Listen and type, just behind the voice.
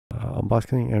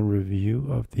unboxing and review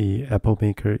of the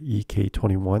Epomaker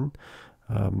EK21.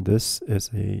 This is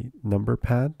a number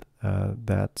pad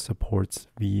that supports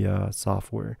VIA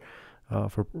software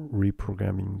for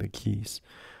reprogramming the keys.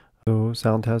 So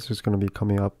sound test is going to be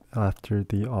coming up after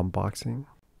the unboxing.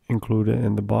 Included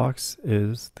in the box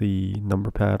is the number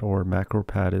pad or macro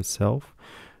pad itself.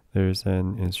 There's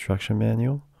an instruction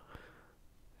manual,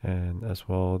 and as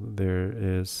well there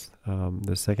is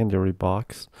the secondary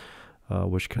box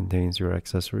which contains your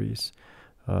accessories.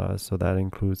 So that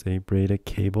includes a braided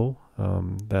cable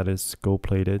that is gold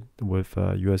plated with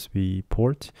a USB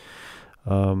port,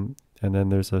 and then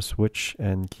there's a switch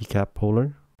and keycap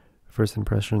puller. First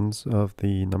impressions of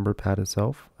the number pad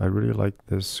itself, I really like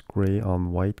this gray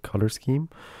on white color scheme,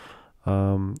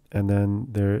 and then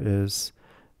there is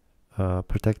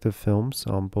protective films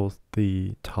on both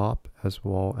the top as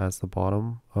well as the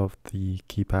bottom of the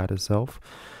keypad itself.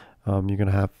 You're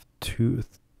gonna have two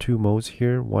modes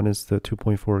here. One is the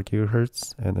 2.4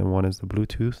 gigahertz, and then one is the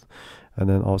Bluetooth, and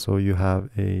then also you have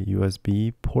a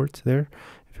USB port there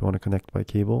if you want to connect by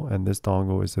cable, and this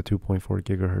dongle is the 2.4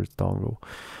 gigahertz dongle.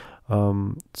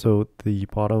 So the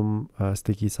bottom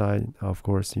sticky side, of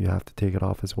course, you have to take it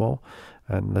off as well.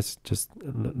 And let's just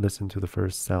listen to the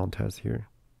first sound test here.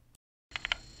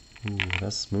 Ooh,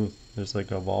 that's smooth. There's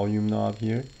like a volume knob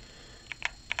here.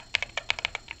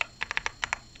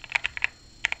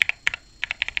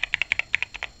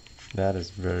 That is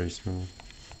very smooth.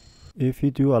 If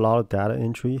you do a lot of data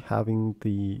entry, having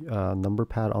the number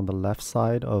pad on the left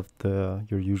side of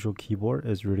your usual keyboard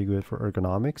is really good for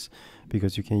ergonomics,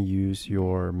 because you can use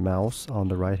your mouse on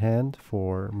the right hand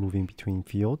for moving between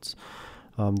fields.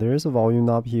 There is a volume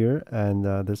knob here, and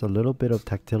there's a little bit of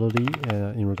tactility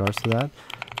in regards to that.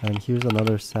 And here's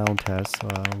another sound test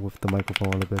with the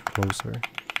microphone a little bit closer.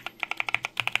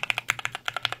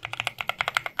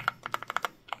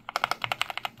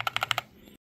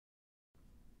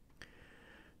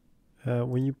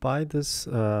 When you buy this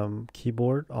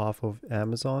keyboard off of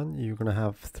Amazon, you're gonna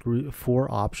have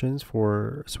four options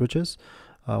for switches.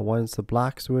 One is the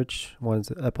black switch, one is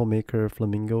the Epomaker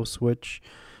Flamingo switch,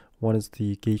 one is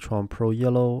the EK21 Pro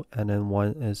Yellow, and then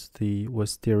one is the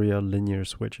Wisteria linear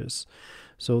switches.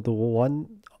 So the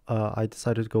one I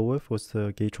decided to go with was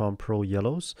the EK21 Pro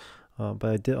Yellows.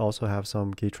 But I did also have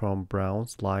some EK21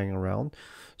 browns lying around.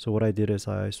 So what I did is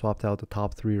I swapped out the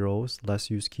top 3 rows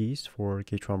less used keys for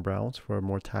EK21 browns for a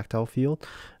more tactile feel,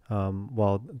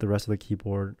 while the rest of the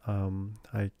keyboard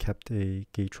I kept a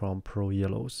EK21 Pro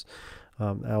Yellows.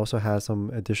 I also had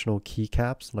some additional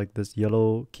keycaps, like this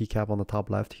yellow keycap on the top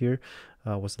left here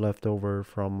was left over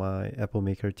from my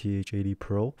Epomaker TH80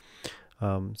 Pro.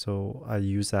 So I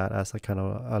use that as a kind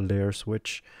of a layer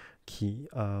switch key,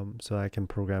 so I can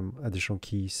program additional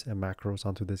keys and macros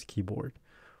onto this keyboard.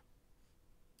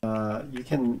 You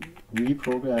can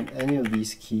reprogram any of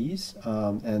these keys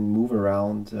and move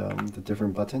around the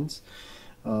different buttons.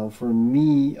 For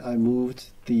me, I moved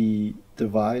the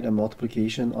divide and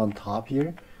multiplication on top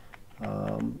here,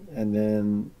 and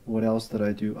then what else did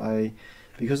I do?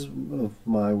 Because of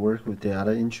my work with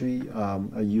data entry,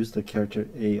 I use the character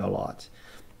A a lot.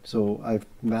 So I've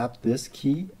mapped this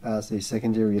key as a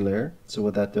secondary layer. So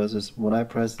what that does is when I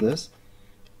press this,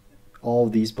 all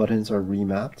of these buttons are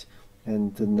remapped,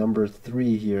 and the number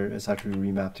 3 here is actually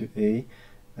remapped to A,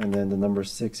 and then the number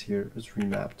 6 here is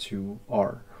remapped to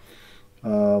R.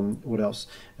 What else?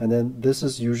 And then this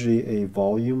is usually a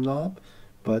volume knob,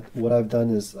 but what I've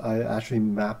done is I actually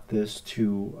mapped this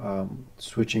to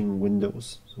switching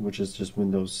windows, which is just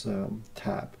Windows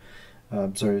tab.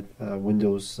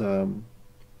 Windows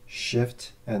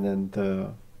Shift and then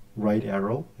the right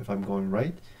arrow if I'm going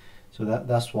right. So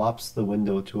that swaps the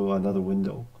window to another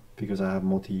window because I have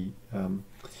multi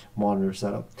monitor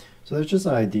setup. So that's just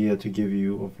an idea to give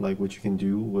you of like what you can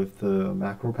do with the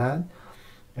macro pad.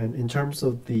 And in terms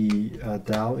of the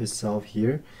dial itself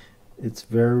here, there's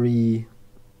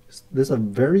a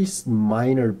very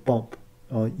minor bump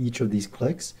on each of these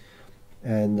clicks,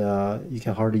 and you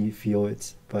can hardly feel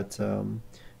it, but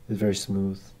it's very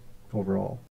smooth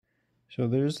overall. So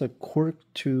there's a quirk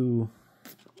to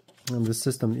the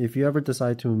system. If you ever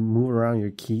decide to move around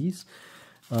your keys,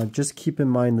 just keep in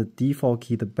mind the default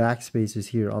key, the backspace, is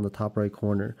here on the top right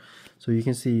corner. So you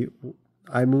can see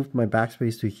I moved my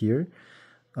backspace to here,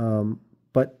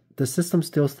 but the system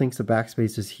still thinks the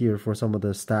backspace is here for some of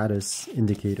the status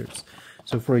indicators.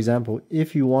 So for example,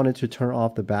 if you wanted to turn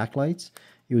off the backlights,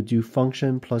 you would do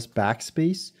function plus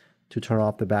backspace to turn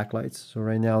off the backlights. So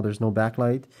right now there's no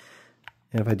backlight,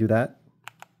 and if I do that,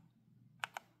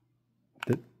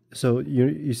 so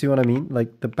you see what I mean?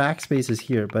 Like the backspace is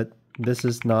here, but this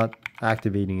is not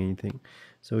activating anything.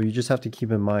 So you just have to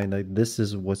keep in mind that this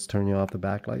is what's turning off the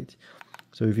backlight.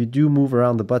 So if you do move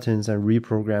around the buttons and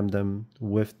reprogram them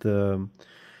with the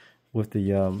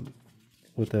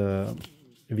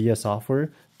VIA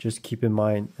software, just keep in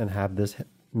mind and have this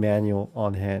manual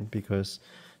on hand, because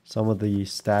some of the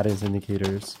status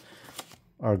indicators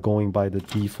are going by the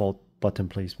default button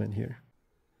placement here.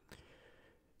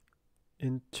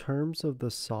 In terms of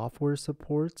the software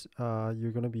support,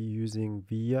 you're going to be using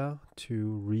VIA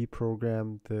to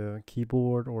reprogram the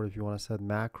keyboard, or if you want to set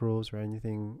macros or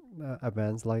anything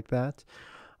advanced like that.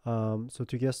 So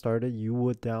to get started, you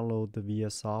would download the VIA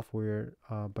software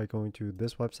by going to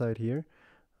this website here.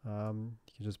 You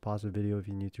can just pause the video if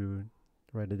you need to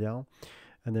write it down.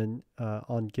 And then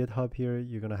on GitHub here,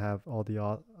 you're going to have all the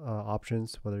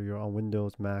options, whether you're on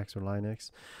Windows, Macs, or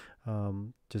Linux.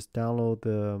 Just download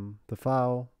the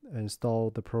file,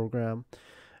 install the program.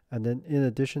 And then in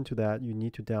addition to that, you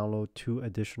need to download 2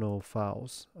 additional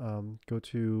files.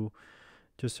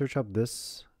 Just search up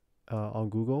this on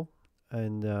Google,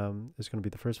 and it's going to be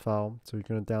the first file. So you're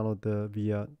going to download the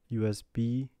VIA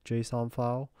USB JSON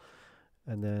file,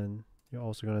 and then you're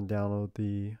also going to download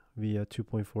the VIA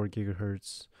 2.4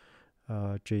 gigahertz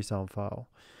JSON file.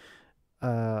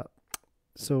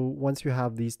 So once you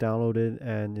have these downloaded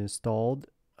and installed,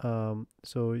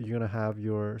 so you're going to have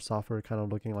your software kind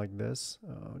of looking like this.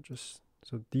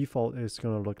 So default is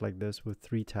going to look like this with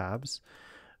 3 tabs.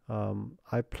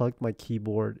 I plugged my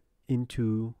keyboard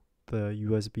into the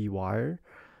USB wire.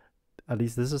 At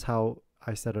least this is how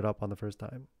I set it up on the first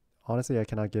time. Honestly, I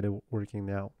cannot get it working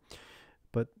now.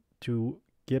 But to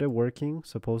get it working,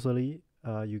 supposedly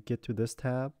you get to this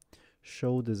tab,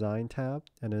 show design tab,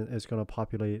 and then it's going to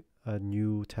populate a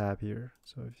new tab here.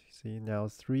 So if you see now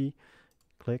 3,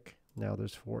 click, now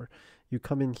there's 4. You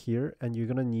come in here and you're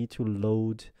going to need to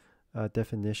load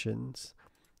definitions.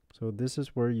 So this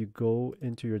is where you go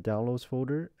into your downloads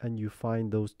folder and you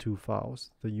find those 2 files,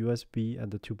 the USB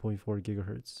and the 2.4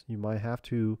 gigahertz. You might have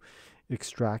to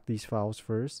extract these files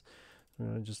first. I'm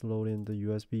going to just load in the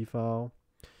USB file,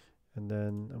 and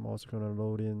then I'm also going to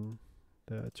load in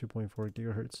the 2.4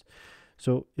 gigahertz.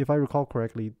 So if I recall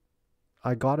correctly,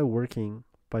 I got it working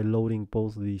by loading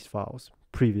both of these files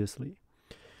previously.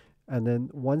 And then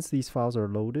once these files are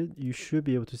loaded, you should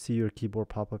be able to see your keyboard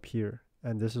pop up here.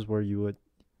 And this is where you would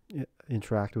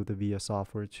interact with the VIA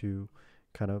software to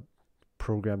kind of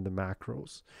program the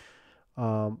macros.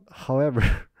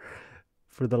 However,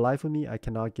 for the life of me, I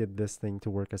cannot get this thing to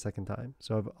work a second time.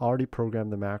 So I've already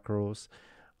programmed the macros,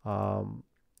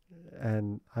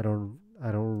 and I don't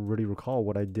really recall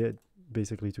what I did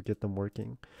basically to get them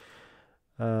working.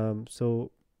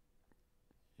 So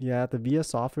yeah, the VIA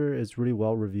software is really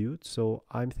well reviewed. So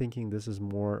I'm thinking this is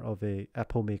more of a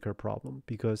Epomaker problem,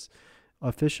 because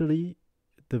officially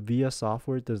the VIA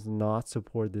software does not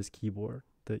support this keyboard,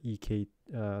 the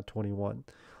EK21.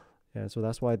 And so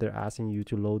that's why they're asking you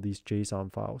to load these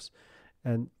JSON files.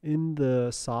 And in the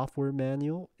software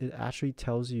manual, it actually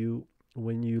tells you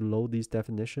when you load these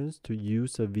definitions to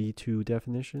use the V2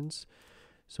 definitions.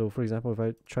 So for example, if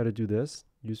I try to do this,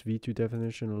 use V2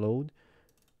 definition load,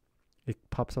 it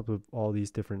pops up with all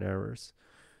these different errors.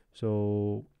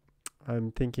 So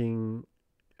I'm thinking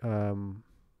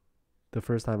the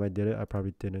first time I did it, I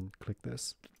probably didn't click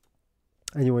this.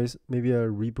 Anyways, maybe a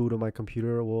reboot of my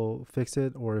computer will fix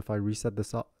it, or if I reset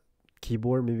the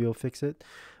keyboard, maybe it'll fix it.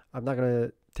 I'm not going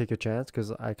to take a chance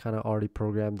because I kind of already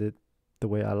programmed it the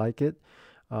way I like it.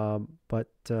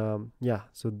 Yeah,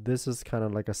 so this is kind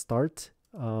of like a start.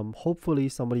 Hopefully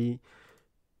somebody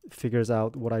figures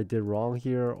out what I did wrong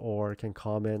here, or can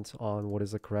comment on what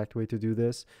is the correct way to do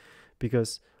this,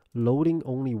 because loading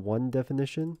only one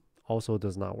definition also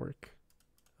does not work.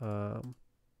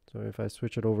 So if I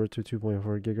switch it over to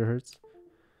 2.4 gigahertz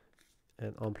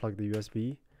and unplug the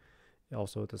USB, it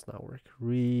also does not work.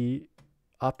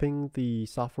 Re-upping the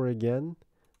software again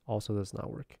also does not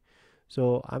work.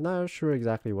 So I'm not sure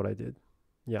exactly what I did.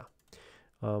 Yeah.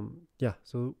 Yeah,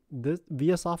 so this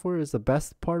VIA software is the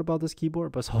best part about this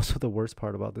keyboard, but it's also the worst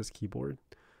part about this keyboard.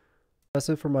 That's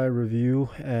it for my review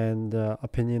and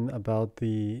opinion about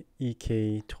the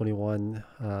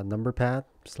EK21 number pad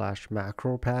 /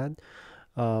 macro pad.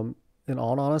 In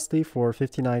all honesty, for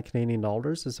 59 Canadian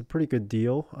dollars, it's a pretty good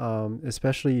deal,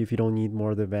 especially if you don't need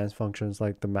more of the advanced functions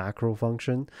like the macro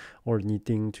function or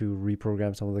needing to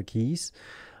reprogram some of the keys.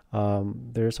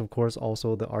 There's of course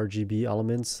also the RGB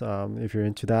elements. If you're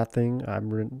into that thing, I'm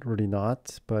really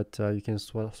not, but you can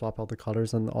swap out the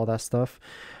colors and all that stuff.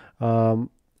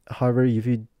 However, if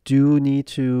you do need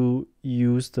to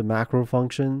use the macro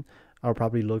function, I'll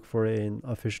probably look for an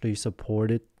officially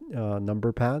supported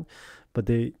number pad, but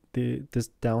this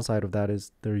downside of that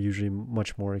is they're usually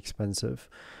much more expensive.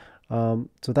 So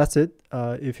that's it.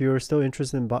 If you're still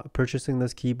interested in purchasing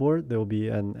this keyboard, there will be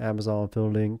an Amazon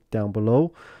affiliate link down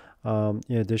below.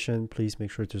 In addition, please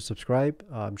make sure to subscribe.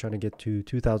 I'm trying to get to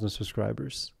 2,000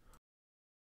 subscribers.